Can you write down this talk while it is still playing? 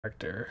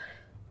Character.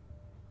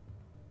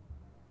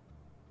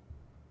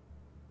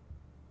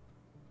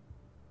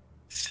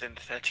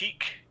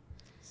 SYNTHETIK.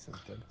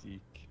 SYNTHETIK.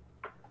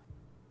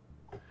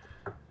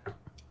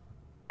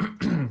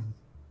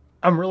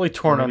 I'm really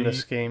torn on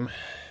this game.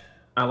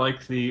 I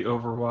like the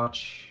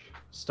Overwatch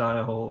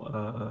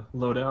style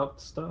loadout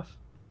stuff.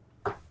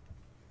 All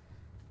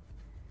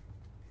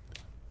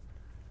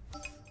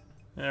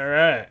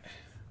right.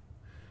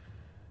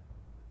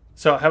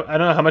 So I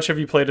don't know, how much have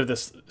you played of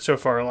this so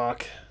far,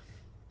 Locke?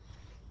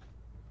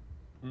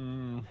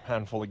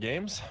 Handful of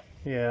games.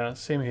 Yeah,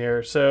 same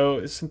here.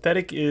 So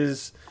Synthetic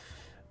is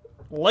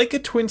like a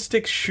twin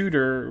stick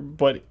shooter,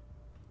 but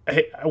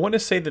I want to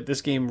say that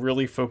this game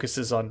really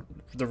focuses on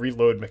the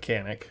reload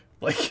mechanic.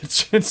 Like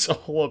it's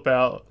all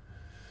about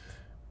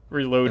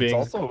reloading.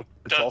 It's also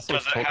Does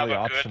it totally have a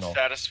optional. good,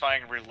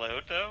 satisfying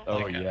reload, though? Oh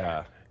like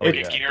yeah. Like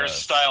It- a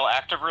Gears-style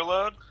active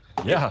reload?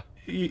 Yeah.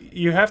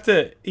 You have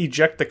to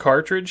eject the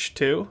cartridge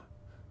too.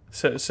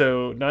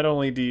 So not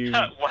only do you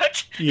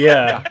What?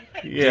 yeah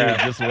Dude,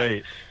 yeah just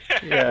wait.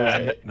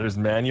 yeah There's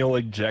manual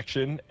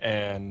ejection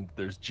and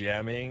there's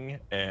jamming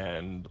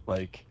and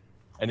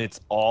it's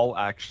all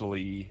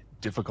actually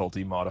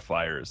difficulty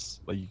modifiers.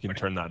 Like you can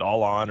turn that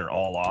all on or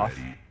all off.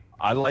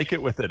 I like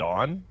it with it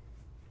on.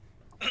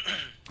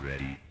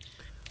 Ready.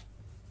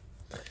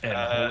 And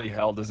holy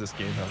hell, does this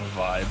game have a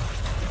vibe?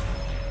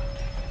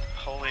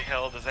 Holy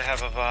hell, does it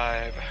have a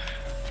vibe?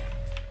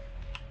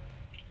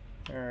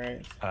 all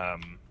right.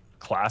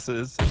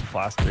 Classes, there's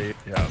class based.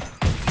 Yeah.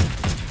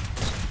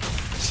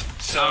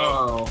 So,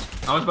 Oh,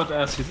 I was about to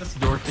ask, is this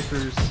door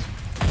kickers?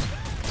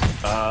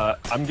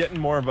 I'm getting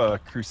more of a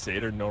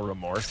Crusader No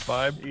Remorse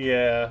vibe.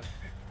 Yeah,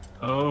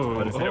 Oh,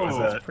 But if it was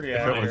a pretty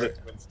if it was a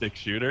accurate. twin stick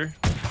shooter,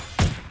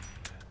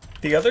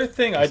 The other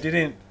thing I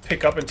didn't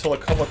pick up until a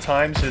couple of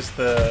times is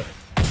the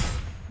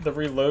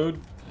reload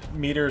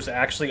meter is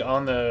actually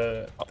on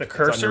the it's on your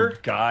cursor.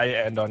 guy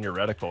and on your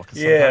reticle. Because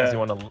Yeah. sometimes you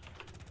want to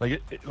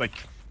like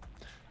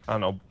I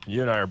don't know.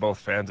 You and I are both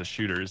fans of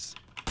shooters,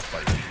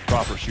 like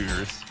proper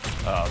shooters.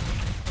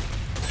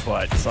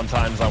 But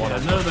sometimes I want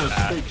to. none of those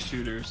fake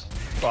shooters.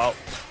 Well,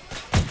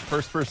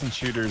 first-person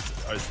shooters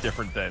is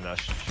different than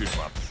shoot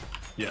 'em ups.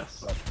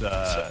 Yes.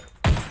 But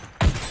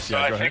so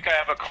I think I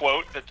have a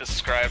quote that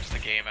describes the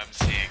game I'm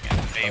seeing,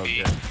 and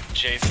maybe Okay.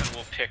 Jason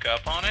will pick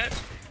up on it.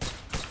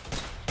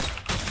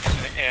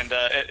 And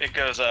it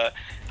goes,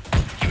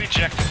 you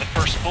ejected the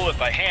first bullet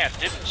by hand,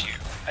 didn't you?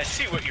 I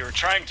see what you were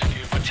trying to do,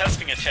 but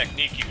testing a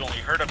technique you've only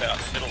heard about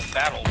in the middle of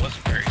battle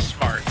wasn't very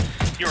smart.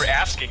 You were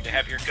asking to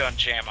have your gun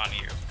jam on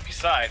you.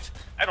 Besides,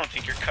 I don't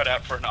think you're cut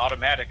out for an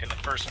automatic in the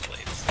first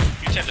place.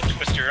 You tend to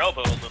twist your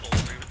elbow a little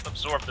to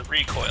absorb the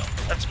recoil.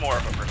 That's more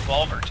of a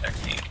revolver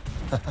technique.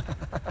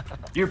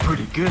 You're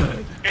pretty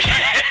good.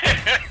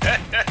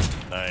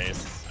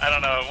 nice. I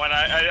don't know, when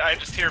I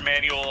just hear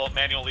manual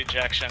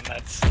ejection,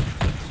 that's,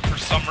 for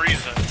some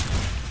reason,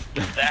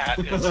 that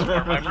is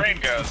where my brain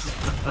goes.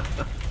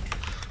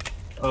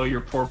 Oh,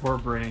 your poor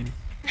brain.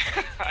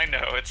 I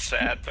know, it's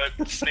sad,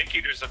 but Snake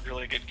Eater's a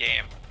really good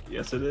game.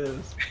 Yes, it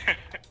is.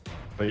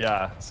 But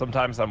yeah,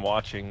 sometimes I'm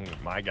watching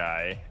my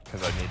guy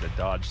because I need to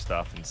dodge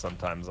stuff, and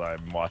sometimes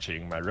I'm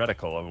watching my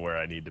reticle of where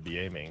I need to be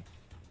aiming.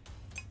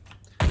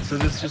 So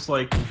is this just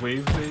like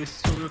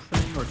wave-based sort of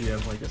thing, or do you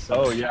have like a set?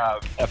 Oh yeah,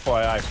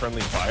 FYI,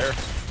 friendly fire.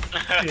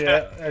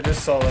 Yeah, I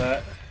just saw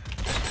that.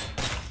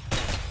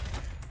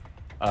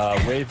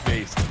 Wave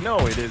based. No,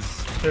 it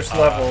is. There's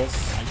levels.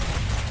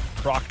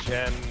 Proc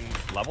gen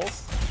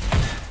levels.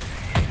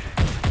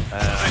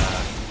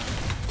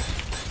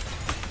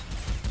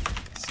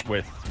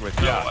 With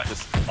yeah,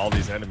 just all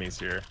these enemies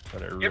here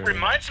that are. Really... It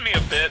reminds me a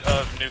bit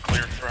of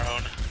Nuclear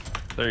Throne.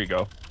 There you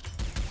go.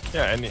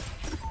 Yeah, and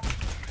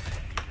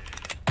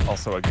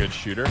also a good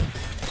shooter.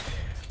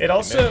 It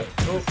also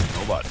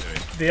Robot doing.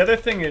 the other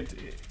thing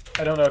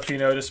I don't know if you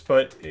noticed,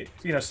 but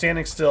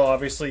standing still,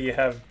 obviously you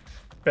have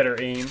better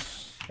aim.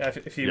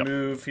 If you Yep.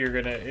 move,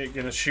 you're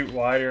gonna shoot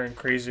wider and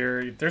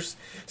crazier. There's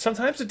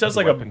sometimes it does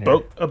There's like a weapon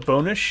here. a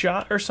bonus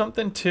shot or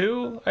something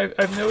too.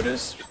 I've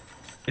noticed.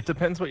 It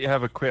depends what you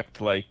have equipped.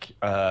 Like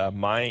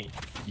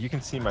you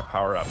can see my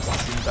power ups.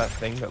 See that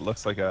thing that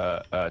looks like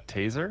a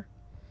taser?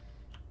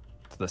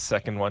 It's the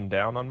second one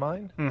down on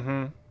mine.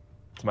 Mm-hmm.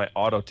 It's my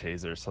auto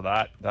taser. So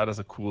that is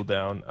a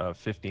cooldown of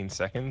 15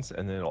 seconds,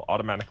 and then it'll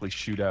automatically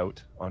shoot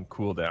out on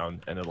cooldown,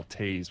 and it'll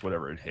tase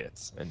whatever it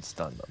hits and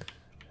stun them.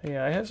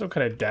 Yeah, I have some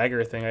kind of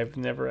dagger thing I've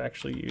never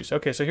actually used.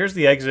 Okay, so here's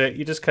the exit.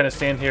 You just kind of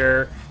stand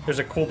here. There's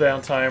a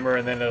cooldown timer,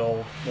 and then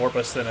it'll warp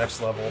us to the next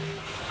level.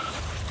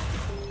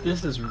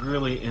 This is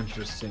really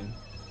interesting.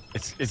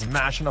 It's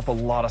mashing up a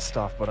lot of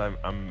stuff, but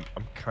I'm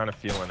kind of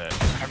feeling it.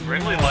 I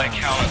really like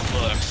how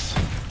it looks.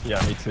 Yeah,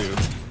 me too.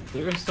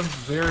 There are some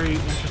very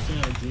interesting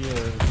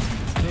ideas.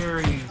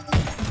 Very...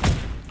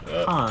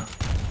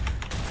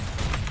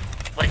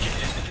 Like,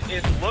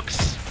 it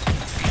looks,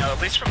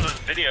 at least from the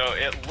video,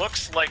 it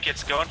looks like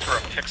it's going for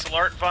a pixel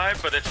art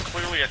vibe, but it's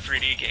clearly a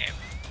 3D game.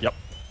 Yep.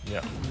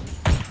 Yeah.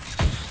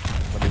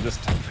 Let me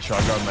just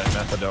chug on my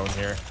methadone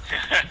here.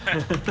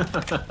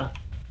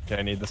 Okay,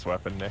 I need this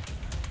weapon, Nick.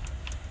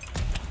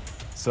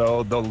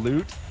 So the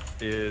loot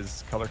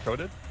is color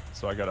coded.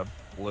 So I got a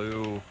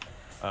blue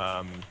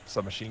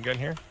submachine gun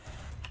here.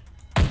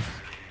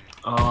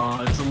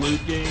 It's a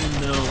loot game.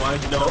 No,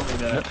 why'd you tell me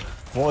that?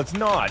 Well, it's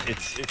not.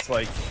 It's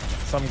like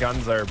some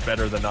guns are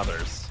better than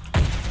others,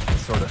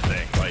 sort of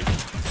thing. Like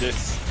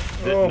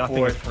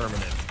nothing is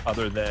permanent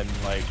other than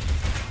like,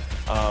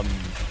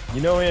 you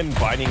know, in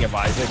Binding of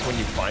Isaac when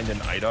you find an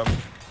item,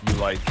 you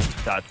like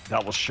that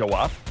will show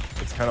up.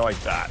 It's kind of like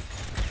that.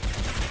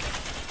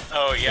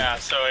 Oh yeah,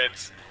 so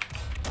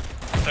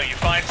you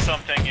find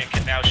something, it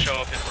can now show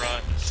up in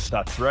runs.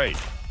 That's right.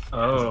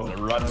 Oh, it's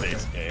a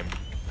run-based game.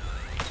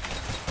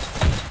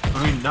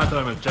 I mean, not that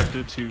I'm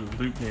objective to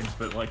loot games,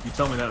 but like you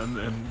tell me that, and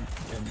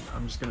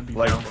I'm just gonna be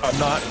Like down I'm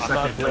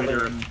not later.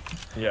 building.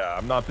 Yeah,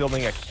 I'm not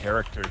building a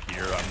character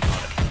here. I'm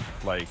not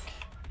like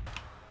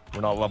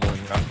we're not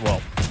leveling up.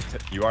 Well,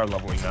 you are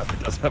leveling up.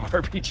 It does have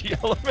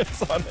RPG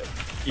elements on it.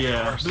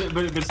 Yeah,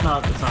 but it's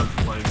not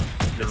like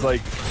it's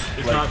like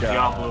not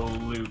Diablo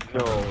loot.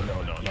 No,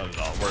 not at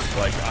all. We're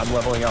like I'm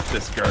leveling up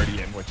this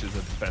Guardian, which is a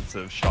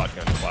defensive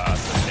shotgun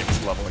class, and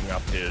Nick's leveling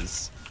up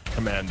his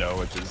Commando,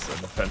 which is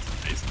an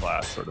offensive-based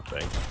class sort of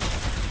thing.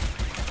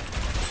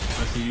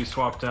 I see you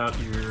swapped out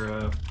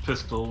your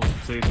pistol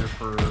taser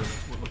for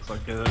what looks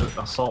like an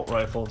assault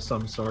rifle of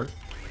some sort.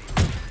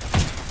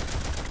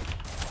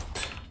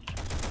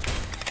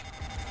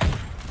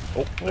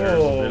 Oh, there's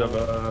a bit of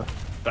a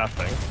that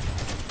thing.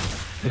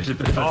 There's a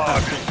bit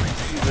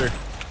of Teaser.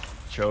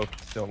 Choke.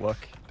 Don't look.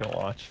 Don't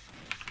watch.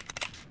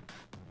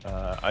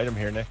 Item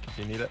here, Nick, if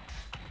you need it.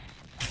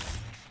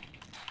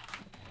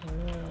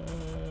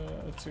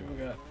 Let's see what we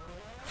got.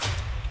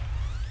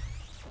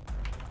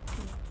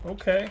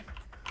 Okay.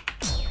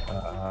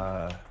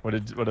 What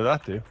did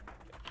that do?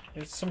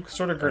 It's some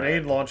sort of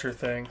grenade launcher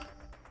thing.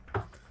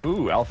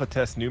 Ooh, alpha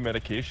test new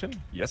medication?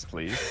 Yes,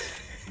 please.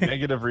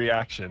 Negative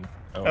reaction.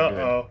 Oh,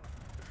 Uh-oh.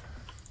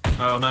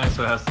 Oh, nice.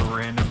 So it has the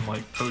random,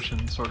 like,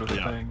 potion sort of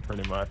thing.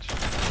 Pretty much.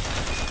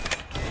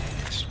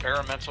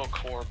 Experimental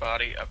core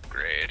body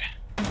upgrade.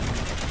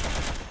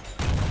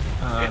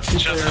 It's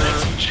It's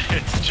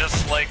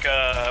just like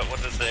what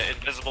is it?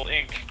 Invisible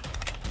ink.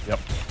 Yep.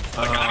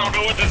 Like I don't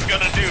know what this is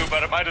gonna do,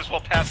 but it might as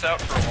well pass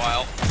out for a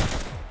while.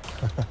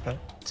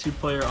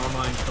 2-player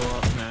online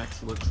co-op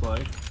max, looks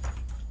like.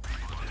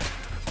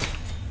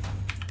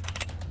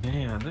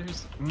 Man,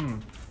 there's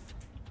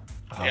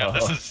Yeah,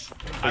 this is.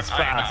 It's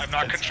fast. I'm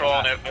not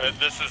controlling it, but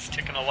this is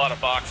ticking a lot of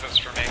boxes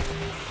for me.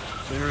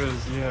 there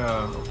is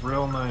a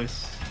real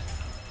nice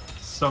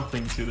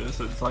something to this.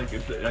 It's like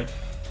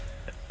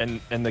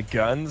And the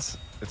guns,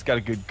 it's got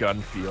a good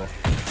gun feel.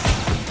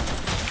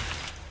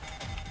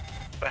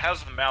 But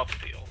how's the mouth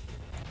feel?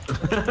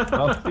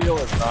 Mouth feel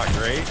is not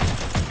great.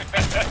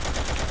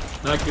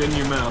 not good in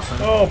your mouth, huh?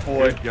 Oh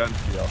boy. Good gun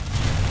feel.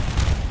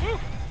 Woo.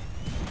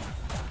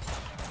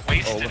 Oh,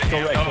 Wasted let's go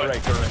right, ammo. go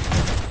right, go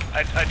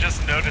right. I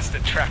just noticed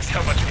it tracks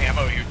how much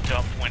ammo you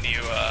dump when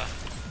you I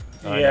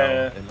know,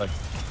 Yeah. it looks...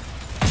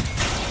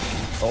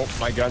 Oh,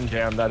 my gun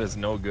jam, that is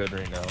no good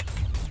right now.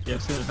 Yeah,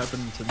 I've seen it happen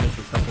to Nick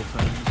a couple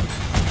times.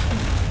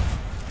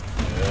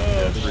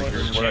 Oh,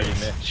 Where are you,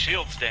 Nick?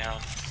 Shields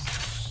down.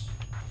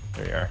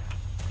 There you are.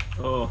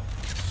 Oh,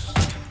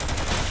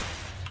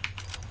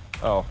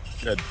 Oh,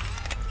 good.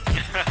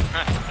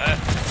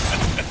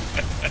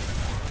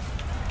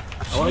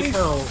 I like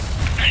how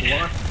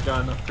Lock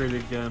got an upgrade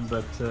again,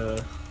 but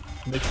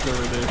Nick's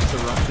over there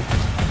still rocking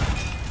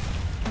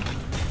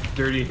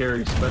Dirty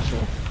Harry special.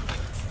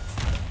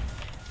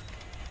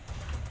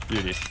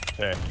 Beauty.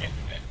 Okay.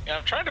 Yeah,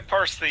 I'm trying to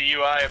parse the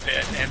UI a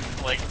bit, and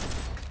like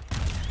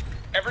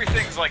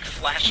everything's like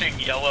flashing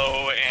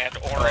yellow and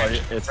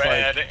orange, it's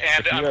red, like,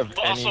 and if you I'm have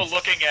also any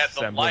looking at the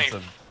semblance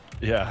life.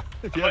 Yeah.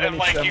 If you have And any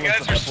like you semblance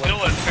guys of are still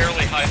epilepsy- at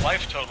fairly high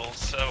life totals,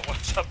 so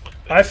what's up with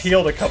this? I've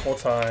healed a couple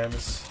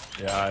times.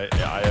 Yeah,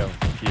 I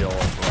have heal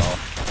as well.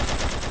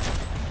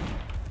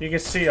 You can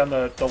see on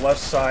the left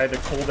side the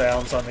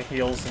cooldowns on the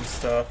heals and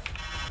stuff.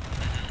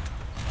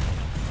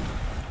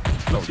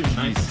 Oh, Too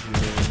nice.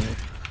 jeez.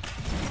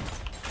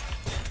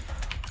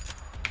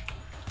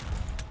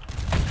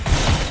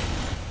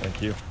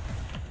 Thank you.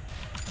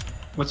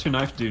 What's your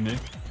knife do, Nick?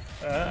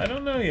 I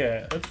don't know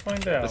yet. Let's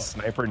find The out.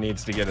 sniper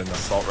needs to get an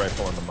assault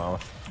rifle in the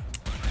mouth.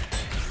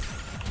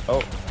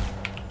 Oh.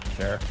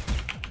 There.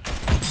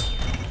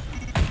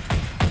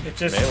 It's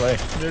just Melee.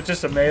 It's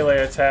just a melee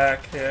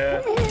attack.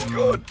 Yeah.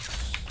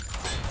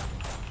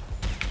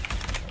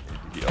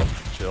 Deal.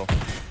 Chill.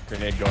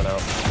 Grenade going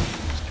out.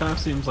 It kind of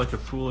seems like a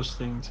foolish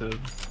thing to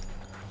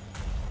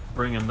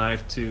bring a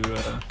knife to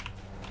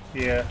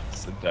Yeah.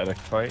 Synthetic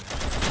fight.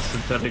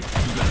 synthetic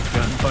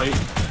gunfight.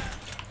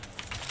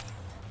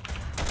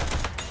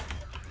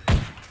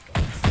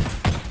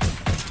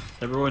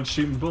 Everyone's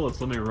shooting bullets.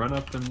 Let me run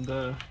up and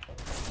No,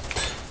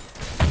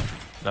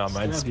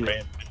 mine's Stab you.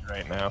 spraying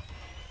right now.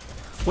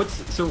 what's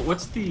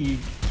the?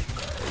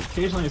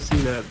 Occasionally I see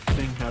that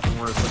thing happen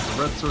where it's like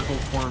the red circle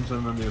forms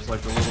and then there's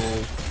like a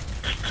little,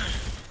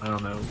 I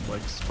don't know,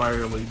 like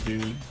spirally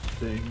dude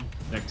thing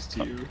next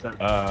to you.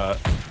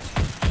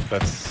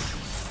 That's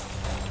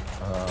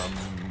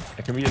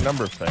It can be a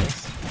number of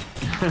things.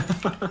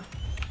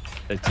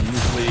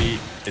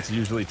 It's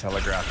usually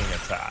telegraphing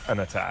an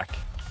attack.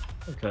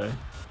 Okay.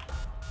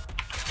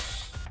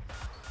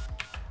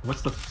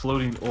 What's the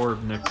floating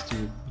orb next to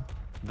you?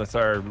 That's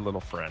our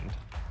little friend.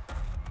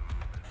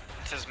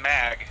 It says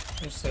Mag.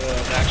 There's,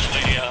 It's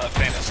actually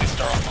Phantasy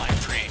Star Online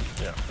 3.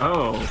 Yeah.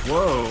 Oh,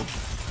 whoa.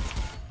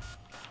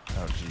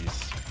 Oh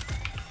jeez.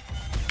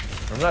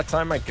 Remember that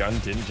time my gun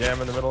didn't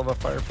jam in the middle of a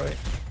firefight?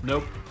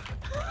 Nope.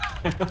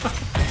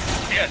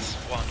 Yes,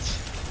 once.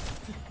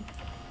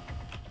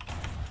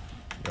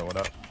 Yo, what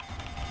up?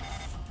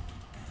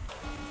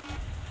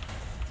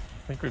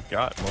 I think we've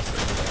got most of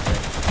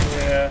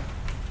everything. yeah.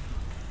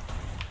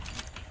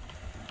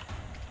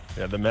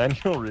 Yeah, the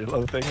manual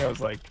reload thing, I was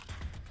like,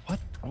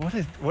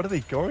 what are they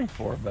going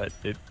for? But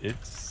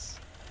it's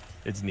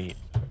neat.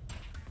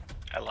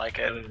 I like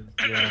it.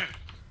 Yeah.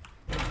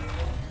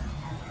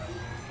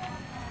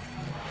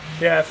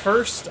 Yeah, at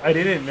first I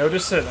didn't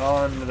notice it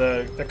on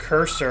the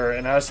cursor,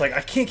 and I was like,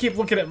 I can't keep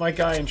looking at my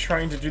guy and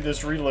trying to do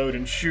this reload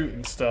and shoot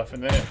and stuff,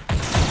 and then it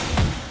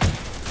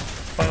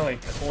finally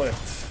clicked.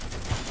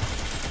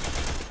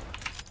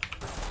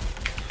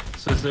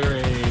 So is there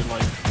a,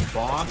 like,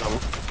 boss?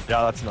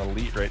 Yeah, that's an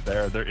elite right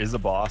there. There is a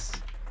boss.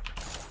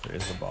 There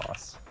is a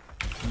boss.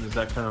 And is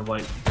that kind of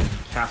like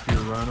cap your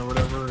run or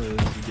whatever? Is you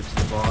get to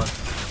the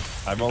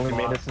boss? I've only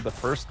made it to the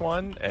first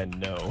one, and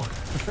no.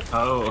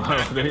 Oh,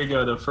 there you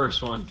go, the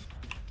first one.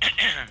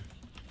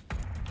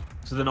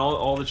 So then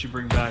all that you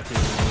bring back is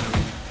whenever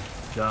you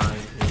die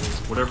is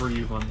whatever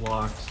you've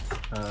unlocked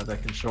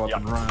that can show up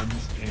in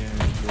runs and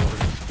your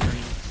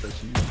experience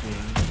that you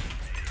gain.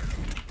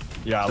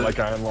 Yeah, So- like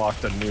I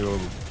unlocked a new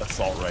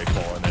assault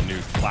rifle and a new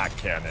flak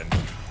cannon.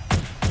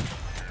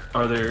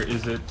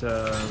 Is it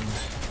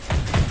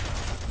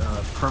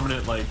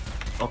permanent like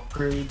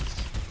upgrades?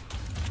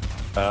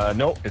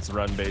 Nope, it's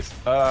run based.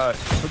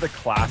 For the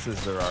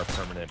classes, there are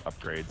permanent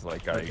upgrades.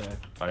 Like Okay.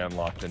 I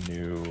unlocked a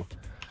new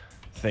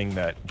thing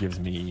that gives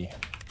me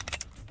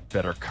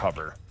better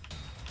cover.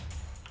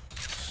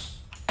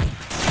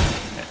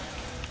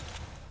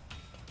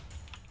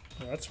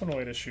 Well, that's one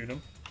way to shoot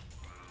him.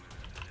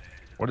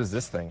 What is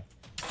this thing?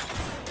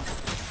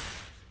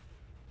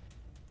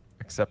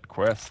 Accept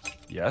quest.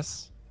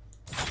 Yes.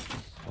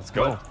 Let's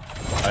go.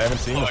 I haven't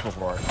seen this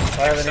before.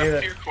 I haven't Accept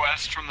either. your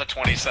quest from the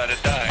 20-sided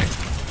die.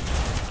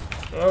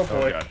 Oh Oh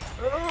boy. god.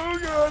 Oh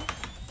god.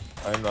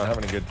 I'm not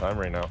having a good time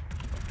right now.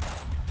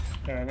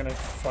 Yeah, I'm gonna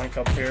flank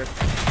up here.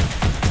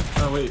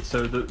 Oh wait,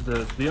 so the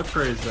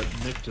upgrades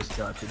that Nick just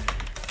got, did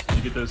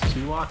you get those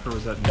two locked or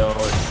was that No,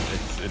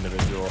 it's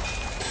individual.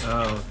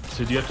 Oh,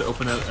 so do you have to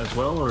open it as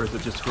well, or is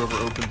it just whoever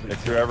opens it?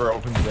 It's whoever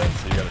opens it,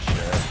 so you gotta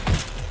share.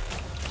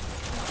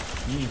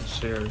 You need to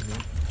share.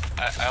 Nick.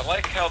 I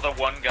like how the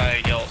one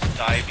guy yells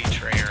 "Die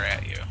Betrayer"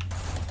 at you.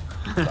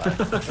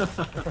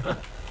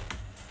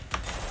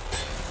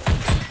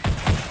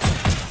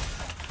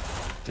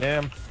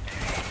 Damn.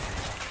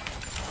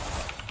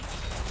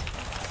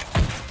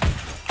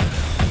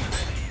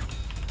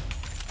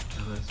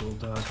 Oh, nice little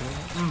dodge.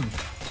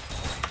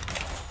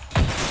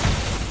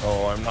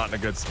 Oh, I'm not in a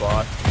good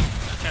spot.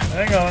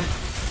 Hang on.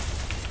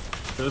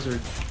 Those are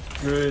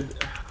good.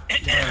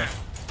 Yeah.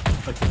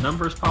 Like the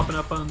numbers popping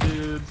up on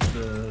dudes.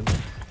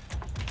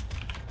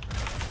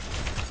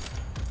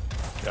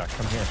 Yeah,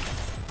 come here.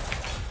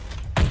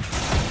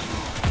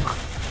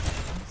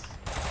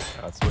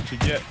 That's what you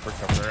get for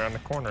coming around the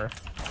corner.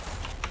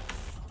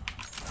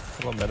 A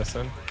little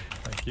medicine.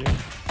 Thank you.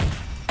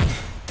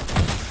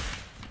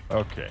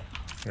 Okay,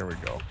 here we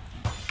go.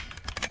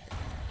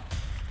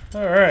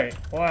 Alright.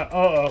 Wow.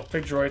 Uh-oh,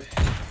 big droid.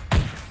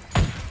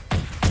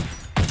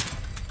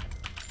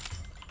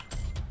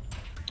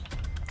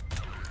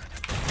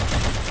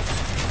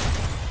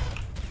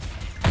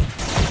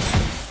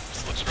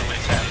 This looks really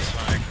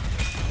satisfying,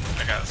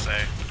 I gotta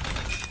say.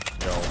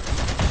 Yo.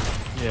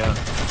 Yeah.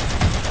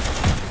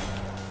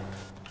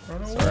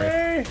 Run Sorry.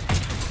 away!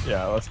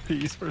 Yeah, let's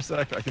peace for a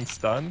sec. I can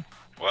stun.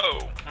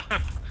 Whoa.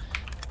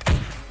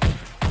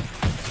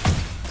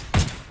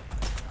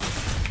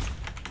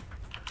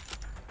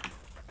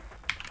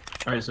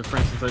 Alright, so for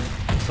instance,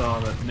 I saw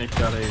that Nick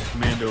got a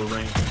commando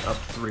rank up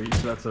 3,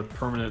 so that's a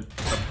permanent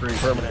upgrade.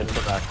 Permanent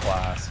for that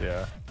class,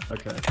 yeah.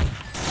 Okay.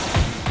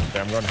 Okay,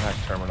 I'm going to hack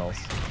terminals.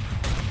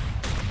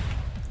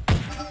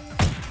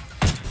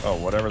 Oh,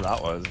 whatever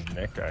that was,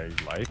 Nick, I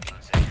like.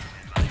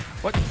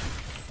 What?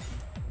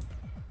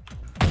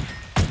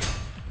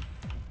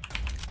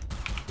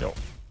 Yo,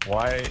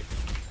 why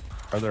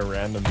are there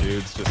random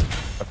dudes just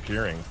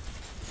appearing?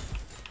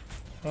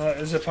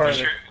 Is it part of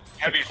the...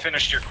 Have you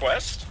finished your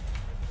quest?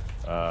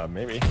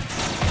 Maybe.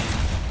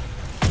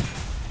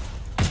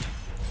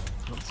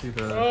 Don't see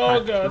the Oh,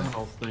 hack God.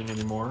 terminal thing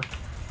anymore.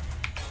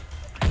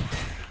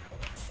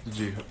 Did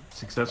you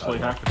successfully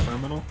I don't hack the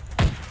terminal?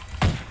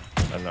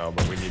 I don't know,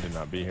 but we need to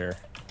not be here.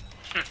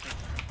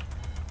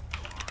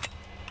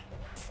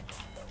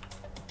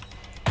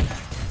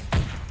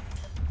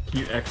 Can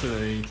you exit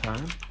at any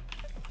time?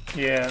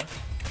 Yeah.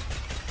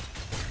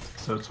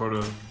 So it's sort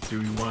of, do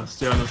we want to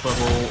stay on this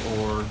level,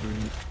 or do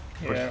we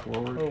Push Yeah.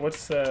 forward. Oh,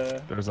 what's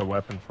There's a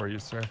weapon for you,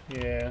 sir.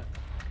 Yeah.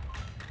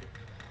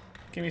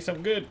 Give me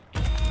something good.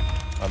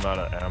 I'm out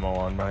of ammo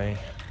on my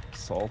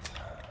assault.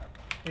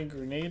 A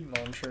grenade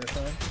launcher,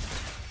 huh?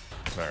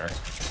 There.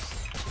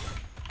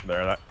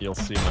 There, that you'll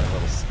see my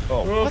little.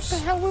 Oh, Oops. what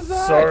the hell was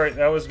that? Sorry,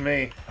 that was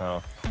me.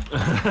 Oh,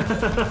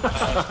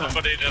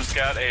 Somebody just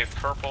got a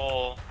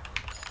purple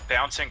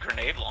bouncing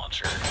grenade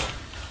launcher.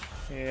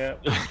 Yeah.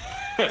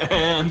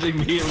 And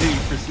immediately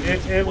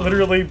proceeded to It blow.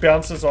 literally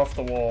bounces off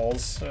the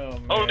walls. Oh,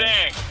 man. Oh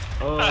dang!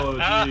 Oh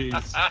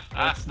jeez,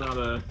 that's not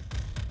a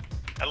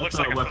That looks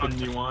that's like not a a weapon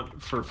fun. you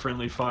want for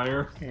friendly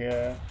fire.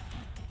 Yeah.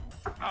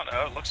 I don't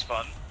know. It looks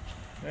fun.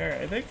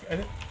 Alright, I think...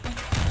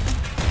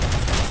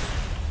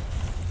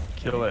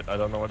 kill it. I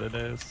don't know what it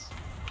is.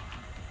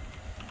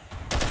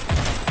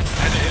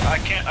 I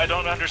can't. I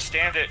don't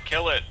understand it.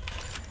 Kill it.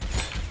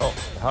 Oh,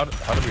 how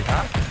do we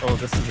hack? Oh,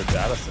 this is a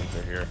data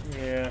center here.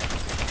 Yeah.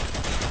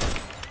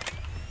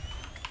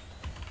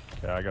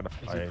 Yeah, I gotta Is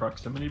it find.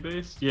 proximity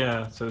based?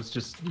 Yeah, so it's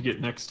just you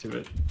get next to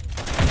it.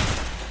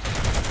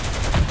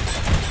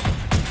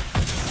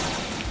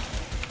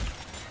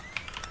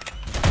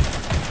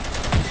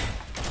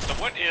 So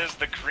what is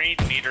the green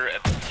meter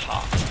at the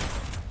top?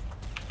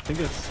 I think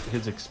it's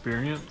his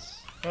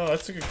experience. Oh,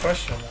 that's a good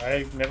question.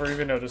 I never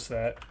even noticed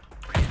that.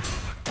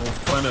 We'll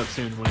find out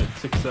soon. When it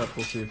ticks up,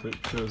 we'll see if it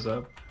shows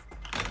up.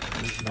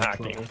 I'm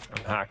hacking.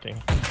 I'm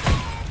hacking.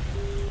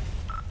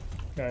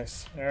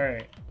 Nice.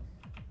 Alright.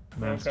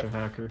 Master Okay.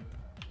 hacker.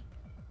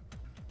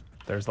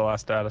 There's the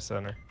last data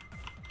center.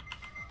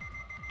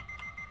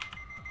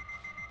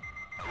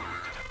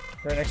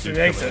 Right next to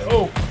the exit.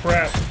 Oh,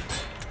 crap.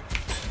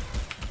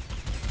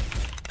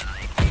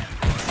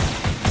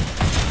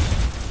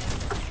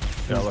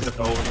 Yeah, let's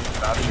go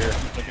out of here.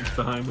 Seconds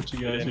behind what you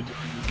guys are doing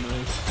is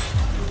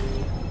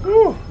nice.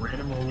 Woo!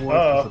 Random reward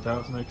Uh-oh.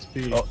 plus 1,000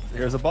 XP. Oh,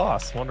 here's a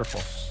boss.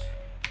 Wonderful.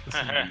 This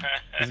is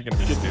gonna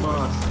be Get stupid.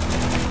 boss.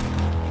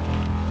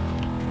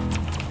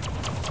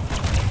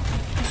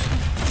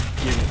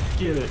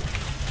 Get it.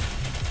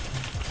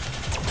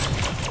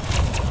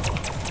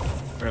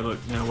 Alright, look,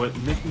 now what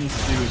Nick needs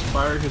to do is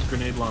fire his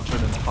grenade launcher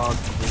and then pause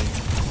the game.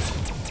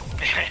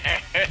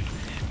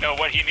 No,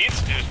 what he needs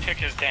to do is pick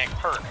his dang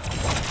perk.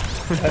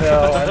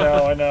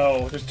 I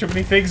know. There's too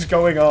many things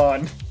going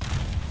on.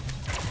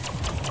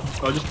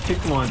 Oh, just pick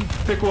one.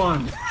 Pick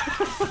one!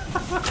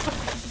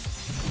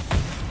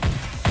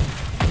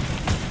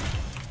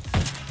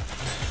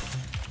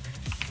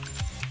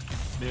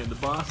 Man, the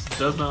boss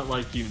does not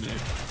like you, Nick.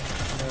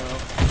 No.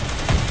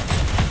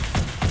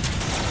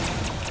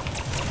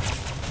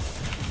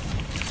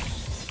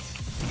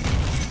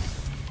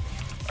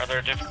 Are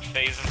there different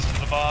phases to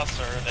the boss,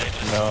 or are they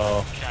just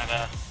No. kind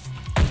of?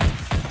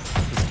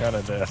 Just kind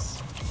of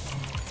this.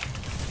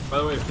 By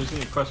the way, if there's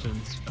any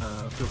questions,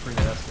 feel free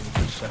to ask in the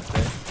Twitch chat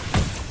there.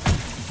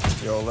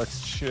 Yo,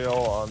 let's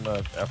chill on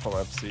the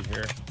epilepsy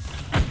here.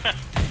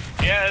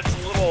 Yeah, it's a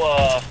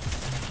little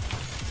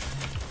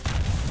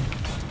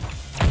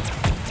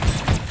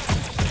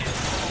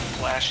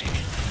flashy.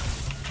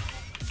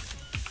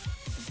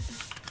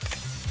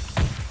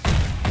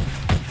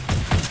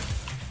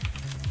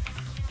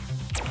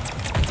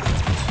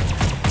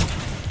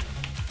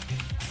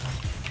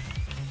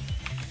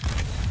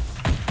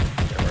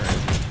 Okay, where is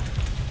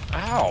he?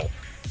 Ow!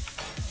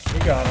 We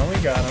got him.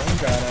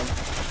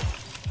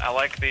 I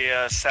like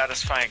the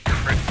satisfying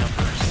crit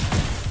numbers.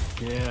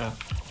 Yeah.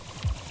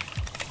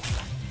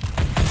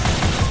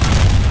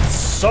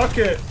 Suck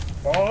it,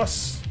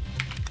 boss.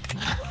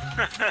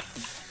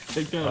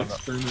 Take down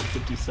Experiment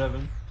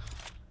 57.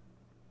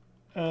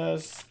 Oh,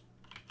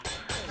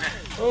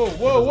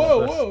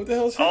 whoa. What the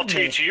hell's I'll hitting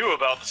me? teach you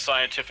about the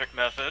scientific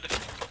method.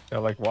 Yeah,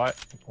 like why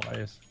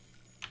is?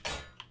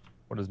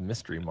 What is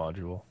mystery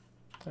module?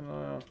 I don't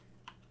know.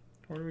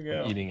 Where do we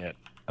go? Eating it.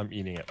 I'm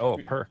eating it. Oh,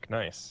 perk,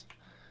 nice.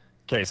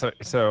 Okay,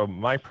 so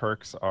my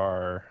perks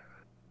are.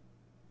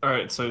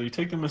 Alright, so you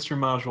take the mystery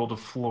module to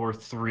floor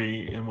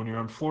 3, and when you're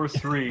on floor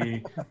 3,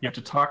 you have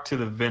to talk to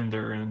the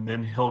vendor, and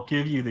then he'll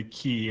give you the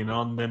key, and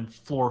on then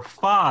floor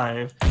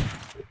 5...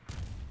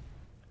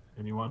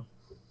 Anyone?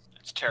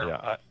 It's terrible.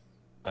 Yeah,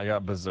 I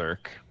got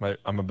berserk.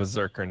 I'm a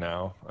berserker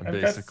now. I'm I've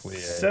basically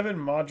got 7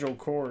 module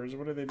cores.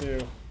 What do they do?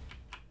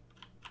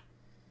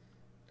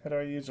 How do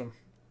I use them?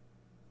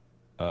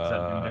 Is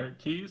that numeric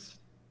keys?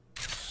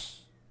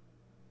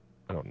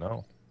 I don't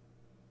know.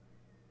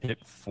 Hit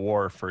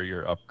 4 for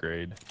your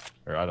upgrade,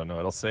 or I don't know.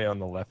 It'll say on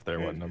the left there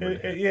what number.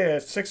 to hit. Yeah,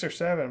 it's 6 or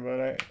 7, but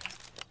I.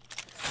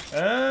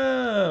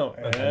 Oh,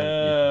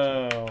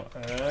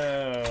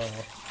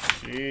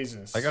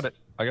 Jesus. I got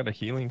a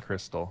healing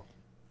crystal.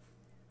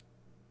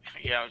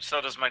 Yeah, so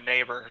does my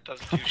neighbor. It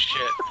doesn't do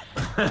shit.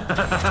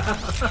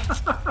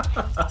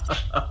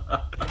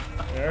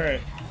 All right.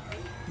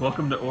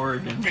 Welcome to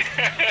Oregon.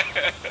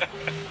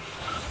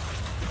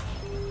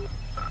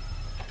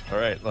 All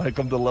right,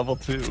 welcome to level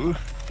 2.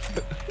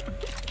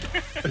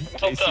 In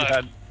case you done.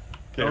 had.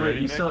 Okay, Alright,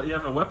 ready, you Nick?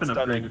 have a weapon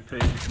Stunning.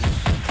 upgrade page.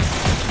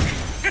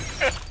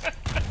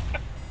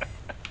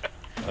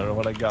 I don't know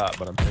what I got,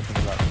 but I'm picking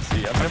it up.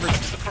 See, I've never.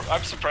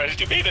 I'm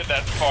surprised you made it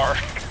that far.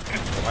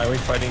 Why are we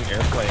fighting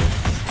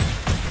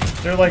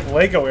airplanes? They're like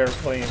Lego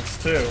airplanes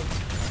too.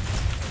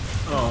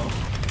 Oh,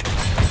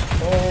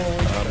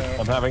 Holy cow.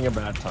 I'm having a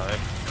bad time.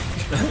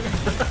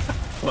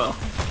 well,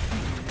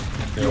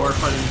 you are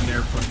fighting an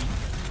airplane.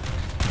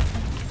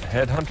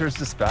 Headhunter's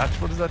dispatch?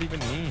 What does that even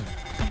mean?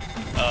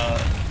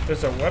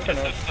 There's a weapon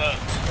up. This is,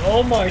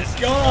 Oh my this is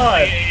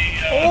god!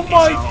 only Oh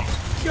my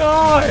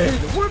god!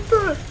 What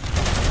the?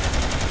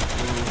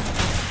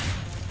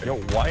 Yo,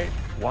 why?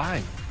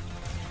 Why?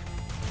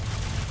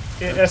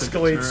 It That took a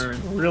escalates turn.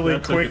 really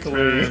That took a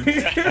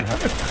quickly.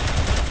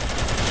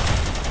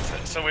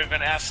 So we've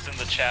been asked in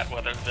the chat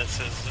whether this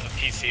is a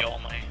PC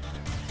only.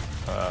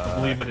 I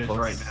believe it is close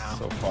right now.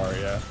 So far,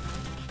 yeah.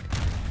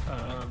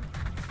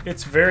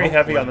 It's very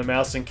heavy Hopefully. on the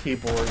mouse and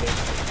keyboard.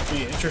 It'd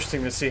be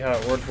interesting to see how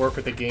it would work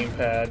with the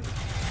gamepad.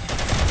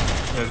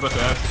 I was about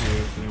to ask you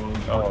if anyone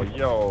was Oh, working.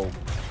 yo.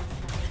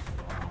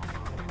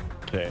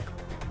 Okay.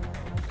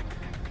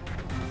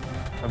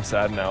 I'm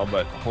sad now,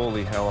 but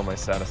holy hell am I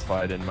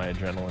satisfied and my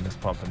adrenaline is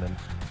pumping in.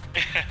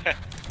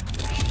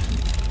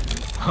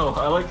 Oh,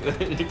 I like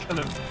it kind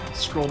of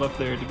scrolled up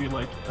there to be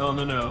like, oh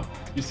no.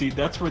 You see,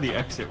 that's where the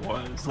exit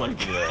was. Like,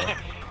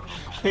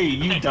 hey,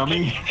 you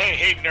dummy.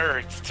 Hey,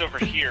 nerds, it's over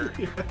here.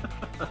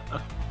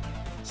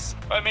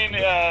 I mean,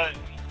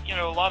 you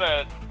know, a lot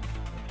of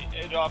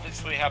it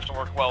obviously have to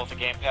work well with the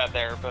gamepad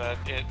there, but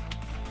it.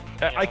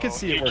 I can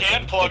see it you working.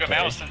 can plug okay.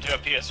 a mouse into a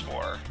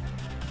PS4.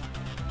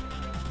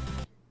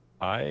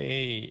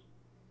 I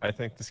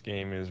think this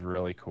game is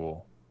really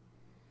cool.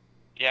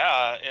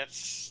 Yeah,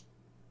 it's.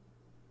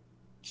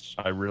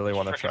 I really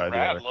want to Frickin' try the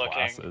rad other looking.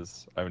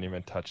 classes. I haven't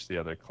even touched the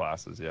other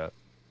classes yet.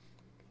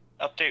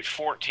 Update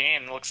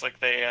 14 looks like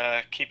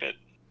they keep it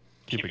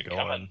Keep it going.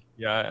 coming.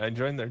 Yeah, I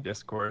joined their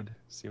Discord.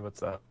 See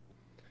what's up.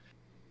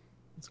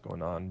 What's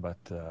going on? But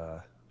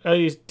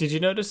Oh, did you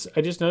notice?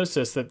 I just noticed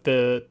this, that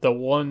the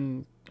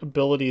one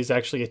ability is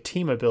actually a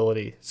team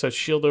ability. So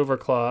shield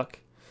overclock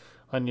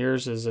on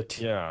yours is a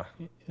team. yeah.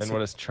 Is And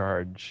what is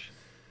charge?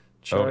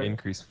 Oh,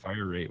 increase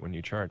fire rate when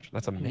you charge.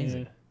 That's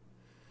amazing.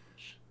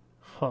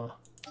 Huh.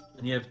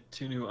 And you have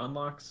 2 new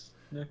unlocks,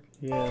 Nick?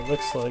 Yeah, it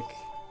looks like.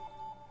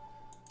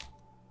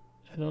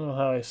 I don't know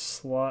how I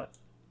slot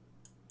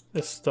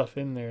this stuff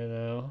in there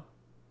though,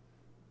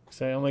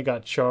 because I only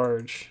got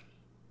charge.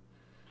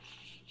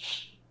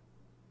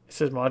 It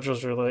says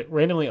modules are like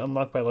randomly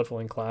unlocked by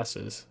leveling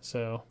classes.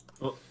 So.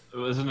 Well,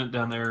 isn't it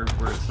down there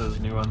where it says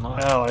new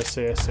unlock? Oh, I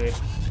see. I see.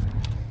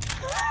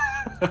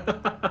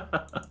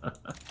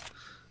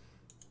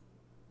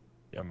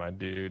 Yeah, my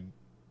dude,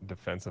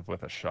 defensive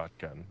with a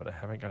shotgun, but I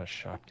haven't got a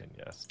shotgun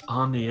yet.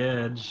 On the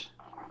edge.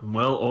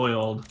 Well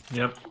oiled.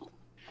 Yep.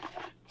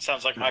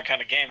 Sounds like my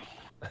kind of game.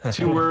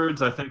 2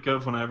 words I think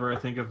of whenever I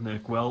think of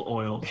Nick. Well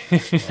oiled.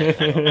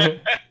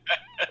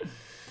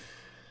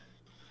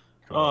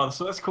 Oh,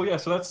 so that's cool. Yeah,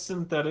 so that's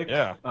synthetic.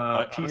 Yeah,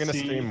 I'm gonna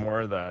PC. stream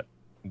more of that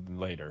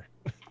later.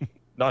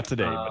 Not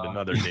today, but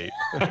another date.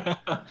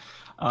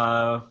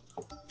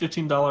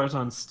 $15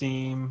 on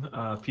Steam,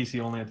 PC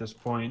only at this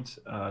point.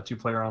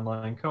 2-player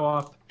online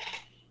co-op,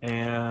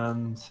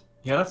 and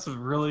yeah, that's a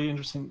really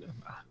interesting.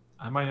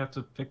 I might have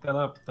to pick that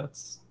up.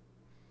 That's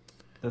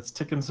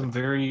ticking some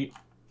very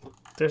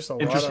There's a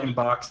lot interesting of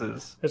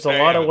boxes. there's a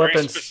lot of Very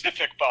weapons.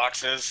 specific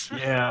boxes.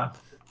 Yeah.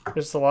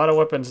 There's a lot of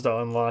weapons to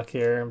unlock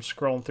here. I'm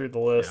scrolling through the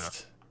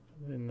list.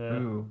 In the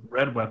Ooh,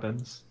 red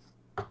weapons.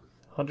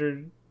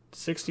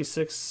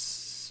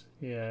 166.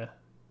 Yeah.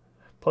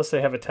 Plus they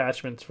have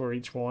attachments for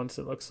each one,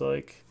 so it looks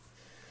like.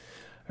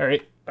 All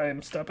right, I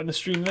am stopping the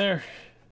stream there.